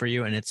question for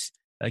you, and it's,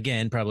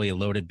 again, probably a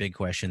loaded big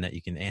question that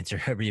you can answer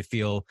however you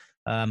feel.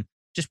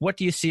 Just what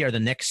do you see are the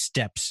next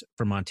steps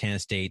for Montana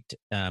State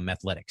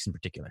athletics in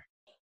particular?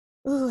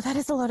 Ooh, that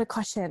is a loaded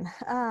question.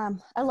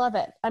 I love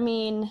it. I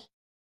mean,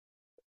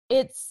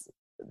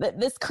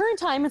 this current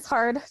time is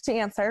hard to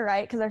answer,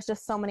 right? Because there's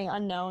just so many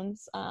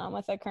unknowns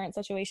with the current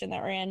situation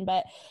that we're in.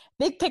 But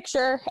big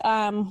picture,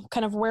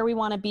 kind of where we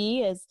want to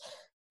be is,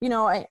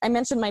 I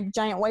mentioned my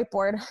giant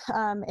whiteboard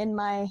in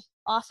my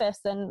office,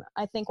 and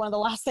I think one of the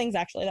last things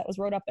actually that was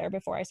wrote up there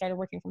before I started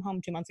working from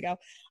home 2 months ago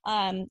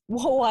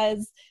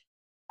was,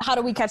 how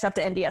do we catch up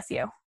to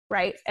NDSU?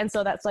 Right. And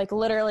so that's like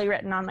literally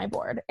written on my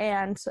board,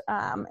 and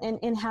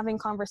in having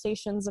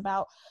conversations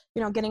about,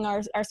 getting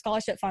our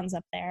scholarship funds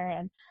up there,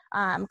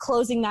 and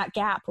closing that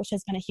gap, which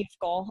has been a huge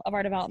goal of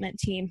our development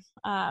team,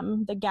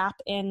 the gap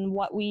in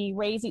what we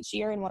raise each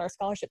year and what our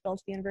scholarship bill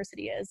to the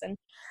university is. And,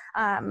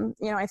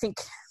 I think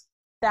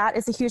that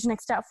is a huge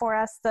next step for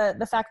us.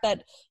 The fact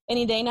that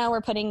any day now we're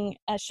putting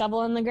a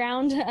shovel in the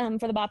ground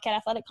for the Bobcat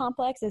Athletic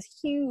Complex is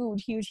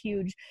huge, huge,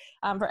 huge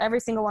for every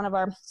single one of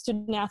our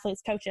student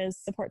athletes, coaches,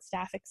 support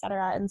staff, et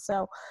cetera. And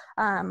so,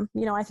 I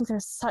think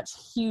there's such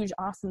huge,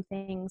 awesome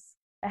things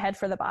ahead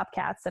for the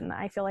Bobcats. And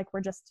I feel like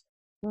we're just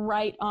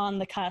right on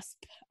the cusp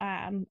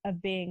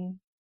of being,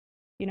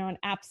 an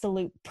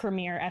absolute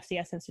premier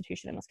FCS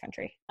institution in this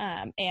country.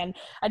 And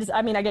I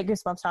get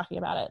goosebumps talking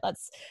about it.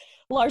 That's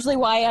largely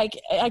why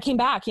I came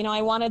back.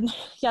 I wanted,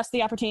 yes,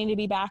 the opportunity to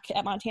be back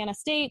at Montana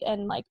State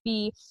and like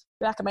be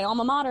back at my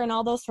alma mater and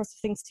all those sorts of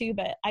things too.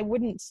 But I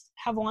wouldn't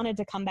have wanted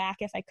to come back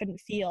if I couldn't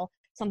feel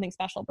something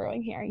special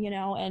brewing here,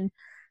 and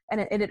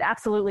it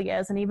absolutely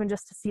is. And even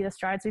just to see the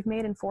strides we've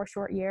made in 4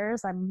 short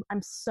years, I'm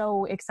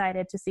so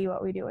excited to see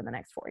what we do in the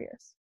next 4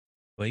 years.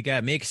 Well, you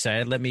got me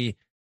excited. Let me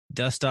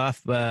dust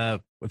off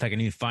if I can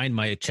even find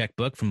my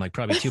checkbook from like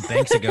probably 2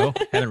 banks ago.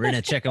 Haven't written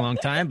a check in a long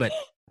time, but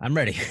I'm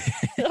ready.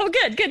 Oh,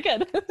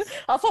 good.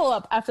 I'll follow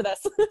up after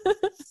this.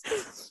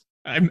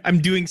 I'm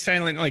doing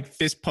silent like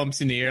fist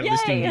pumps in the air. Yay!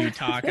 Listening to you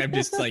talk. I'm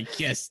just like,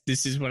 yes,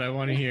 this is what I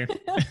want to hear.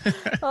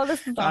 Oh,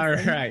 this is awesome. All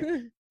right.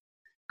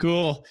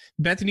 Cool.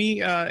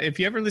 Bethany, if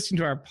you ever listen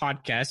to our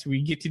podcast,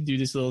 we get to do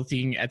this little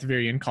thing at the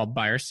very end called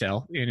Buy or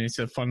Sell, and it's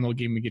a fun little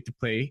game we get to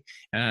play.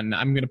 And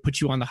I'm going to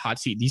put you on the hot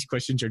seat. These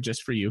questions are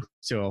just for you.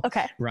 So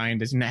okay. Ryan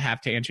doesn't have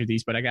to answer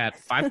these, but I got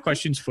 5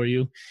 questions for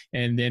you,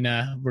 and then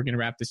we're going to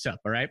wrap this up.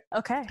 All right?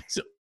 Okay.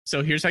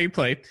 So here's how you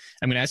play.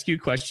 I'm going to ask you a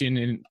question,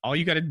 and all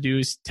you got to do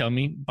is tell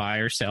me buy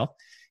or sell,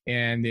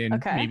 and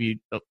then maybe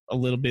a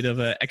little bit of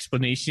an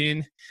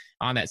explanation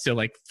on that. So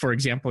like, for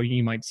example,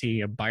 you might say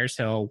a buy or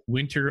sell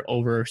winter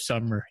over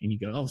summer, and you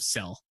go, oh,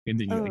 sell. And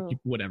then you're like,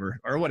 whatever.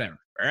 All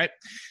right.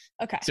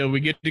 Okay. So we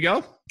good to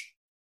go?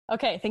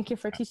 Okay. Thank you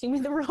for teaching me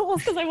the rules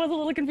because I was a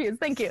little confused.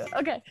 Thank you.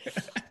 Okay.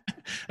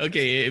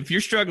 Okay. If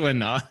you're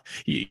struggling,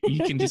 you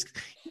can just,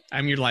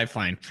 I'm your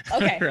lifeline.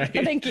 Okay. Right?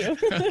 Thank you.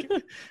 Okay.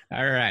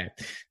 All right.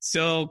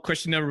 So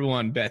question number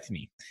 1,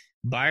 Bethany,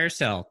 buy or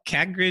sell?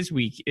 Cat Grizz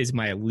week is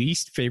my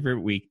least favorite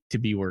week to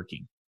be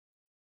working.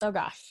 Oh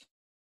gosh.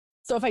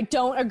 So if I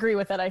don't agree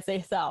with it, I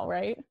say sell,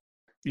 right?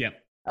 Yep.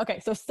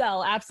 Okay, so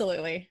sell,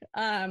 absolutely.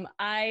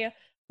 I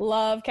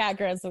love Cat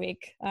Grizz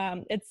week.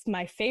 It's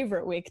my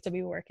favorite week to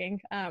be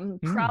working.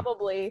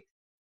 Probably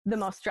the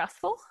most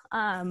stressful.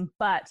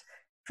 But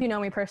if you know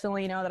me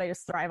personally, you know that I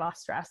just thrive off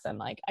stress, and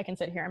like I can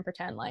sit here and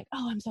pretend like,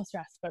 oh, I'm so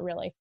stressed, but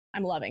really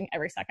I'm loving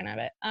every second of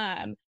it.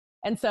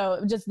 And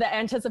so just the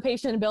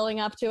anticipation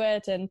building up to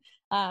it, and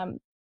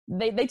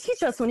they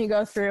teach us when you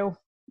go through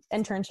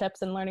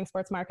internships and learning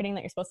sports marketing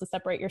that you're supposed to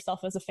separate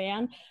yourself as a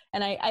fan.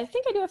 And I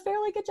think I do a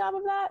fairly good job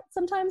of that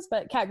sometimes,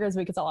 but Cat Grizz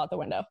week is all out the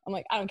window. I'm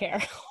like, I don't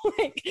care.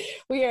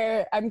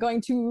 I'm going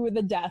to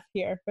the death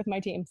here with my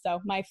team. So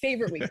my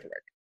favorite week to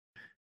work.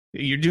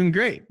 You're doing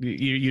great.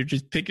 You're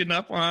just picking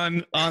up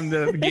on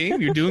the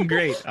game. You're doing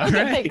great. All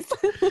right. Thanks.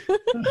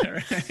 All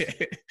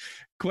right.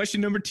 Question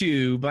number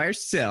 2, buy or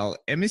sell?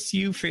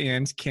 MSU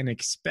fans can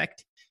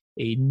expect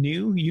a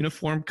new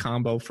uniform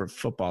combo for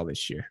football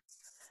this year.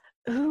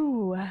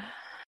 Ooh,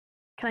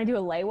 can I do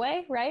a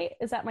layaway, right?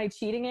 Is that my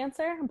cheating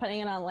answer? I'm putting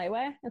it on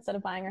layaway instead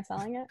of buying or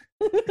selling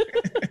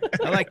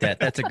it. I like that.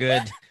 That's a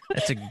good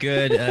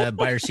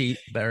buy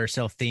or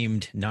sell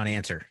themed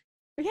non-answer.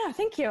 Yeah,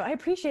 thank you. I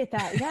appreciate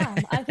that. Yeah,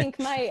 I think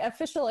my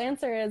official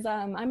answer is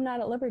I'm not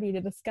at liberty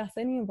to discuss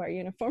any of our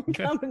uniform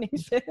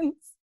combinations.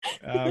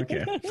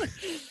 Okay.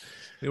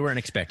 We weren't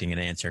expecting an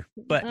answer,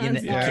 but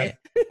yeah,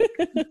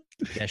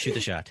 shoot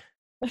the shot.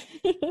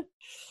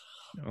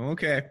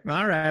 Okay.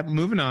 All right.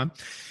 Moving on.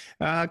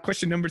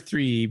 Question number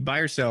 3, buy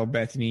or sell,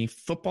 Bethany?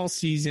 Football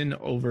season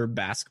over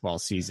basketball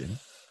season?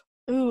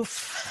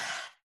 Oof.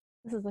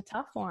 This is a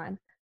tough one.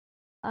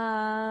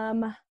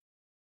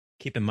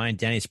 Keep in mind,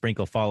 Danny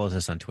Sprinkle follows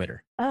us on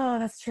Twitter. Oh,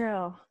 that's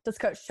true. Does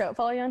Coach Choate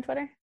follow you on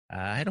Twitter?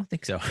 I don't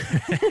think so.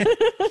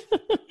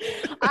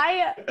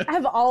 I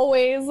have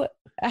always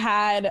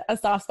had a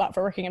soft spot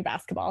for working in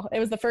basketball. It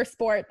was the first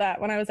sport that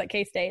when I was at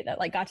K-State that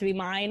like got to be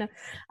mine,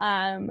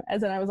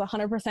 as in I was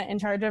 100% in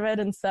charge of it.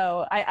 And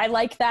so I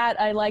like that.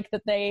 I like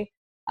that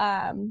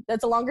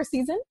it's a longer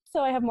season.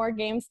 So I have more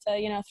games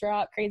to, throw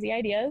out crazy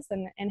ideas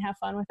and have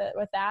fun with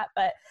that.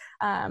 But,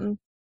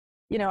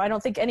 I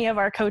don't think any of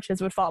our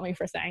coaches would fault me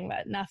for saying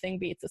that nothing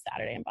beats a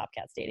Saturday in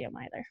Bobcat Stadium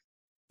either.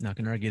 Not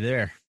going to argue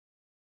there.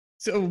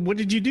 So what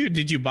did you do?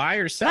 Did you buy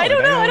or sell? I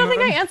don't know. I don't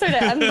think I answered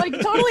it. I'm like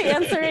totally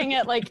answering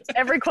it like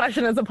every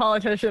question as a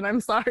politician. I'm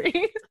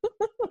sorry.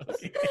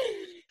 Okay.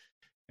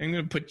 I'm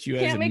going to put you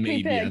Can't as a make maybe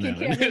me pick. on You that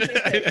can't one.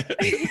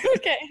 make me pick.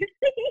 Okay.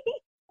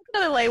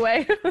 Another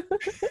layaway.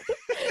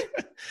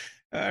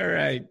 All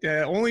right.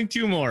 Only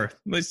 2 more.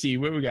 Let's see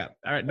what we got.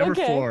 All right. Number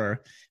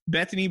 4,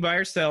 Bethany, buy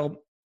or sell?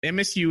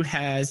 MSU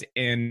has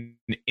an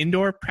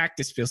indoor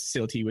practice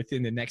facility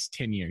within the next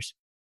 10 years.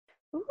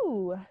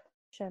 Ooh.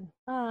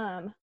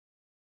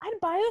 I'd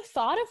buy the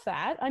thought of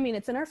that. I mean,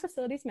 it's in our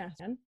facilities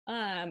master.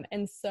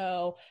 And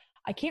so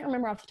I can't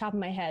remember off the top of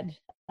my head.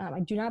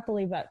 I do not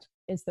believe that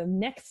is the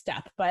next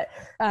step, but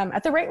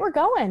at the rate we're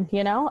going,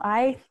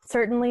 I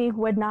certainly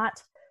would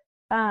not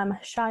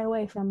shy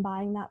away from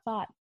buying that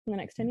thought in the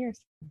next 10 years.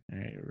 All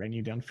right. Writing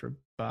you down for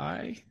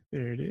buy.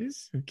 There it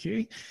is.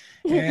 Okay.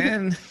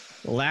 And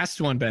last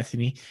one,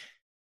 Bethany.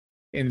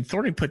 And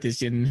Thorny put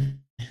this in.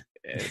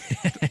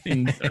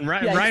 And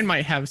Ryan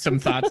might have some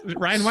thoughts.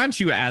 Ryan, why don't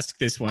you ask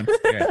this one?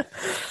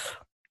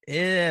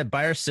 Yeah,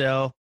 buy or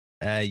sell?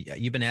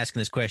 You've been asking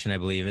this question, I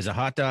believe. Is a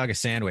hot dog a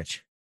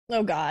sandwich?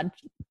 Oh God,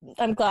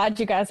 I'm glad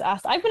you guys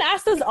asked. I've been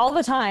asked this all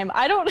the time.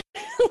 I don't.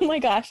 Oh my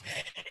gosh,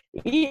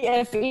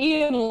 if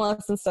Ian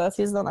listens to us,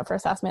 he's the one that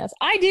first asked me this.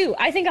 I do.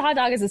 I think a hot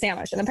dog is a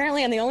sandwich, and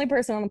apparently, I'm the only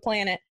person on the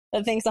planet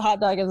that thinks a hot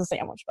dog is a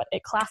sandwich. But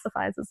it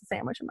classifies as a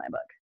sandwich in my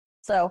book,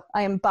 so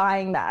I am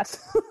buying that.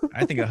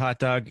 I think a hot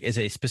dog is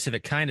a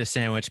specific kind of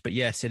sandwich, but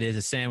yes, it is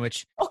a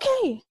sandwich.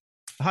 Okay.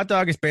 A hot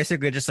dog is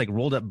basically just like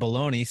rolled up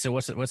bologna. So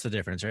what's the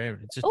difference, right?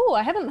 It's just Oh,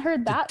 I haven't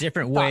heard that. a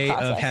different way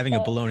of having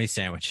a bologna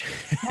sandwich.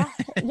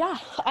 Yeah.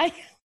 I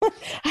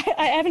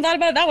haven't thought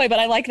about it that way, but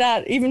I like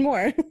that even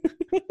more.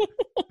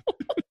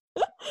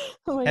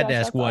 Oh my Had to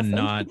gosh, ask one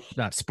awesome.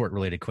 not sport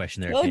related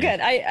question there. Well, good.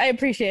 I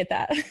appreciate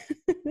that.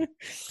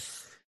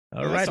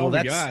 All right. Well,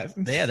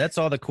 that's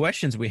all the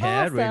questions we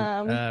had.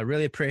 Awesome. We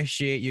really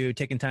appreciate you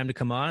taking time to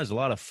come on. It was a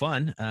lot of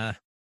fun.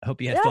 I hope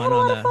you had I fun. had a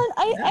lot of fun.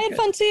 I had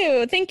fun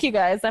too. Thank you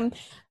guys.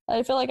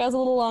 I feel like I was a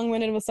little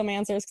long-winded with some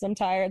answers because I'm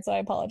tired, so I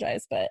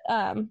apologize. But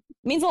it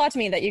means a lot to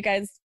me that you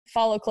guys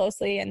follow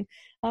closely and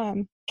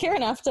care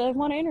enough to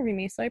want to interview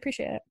me. So I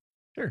appreciate it.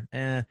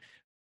 Sure.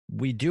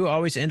 We do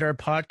always end our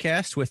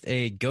podcast with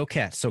a Go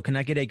Cats. So can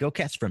I get a Go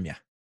Cats from you?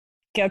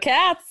 Go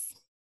Cats!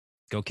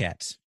 Go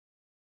Cats.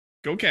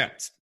 Go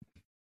Cats.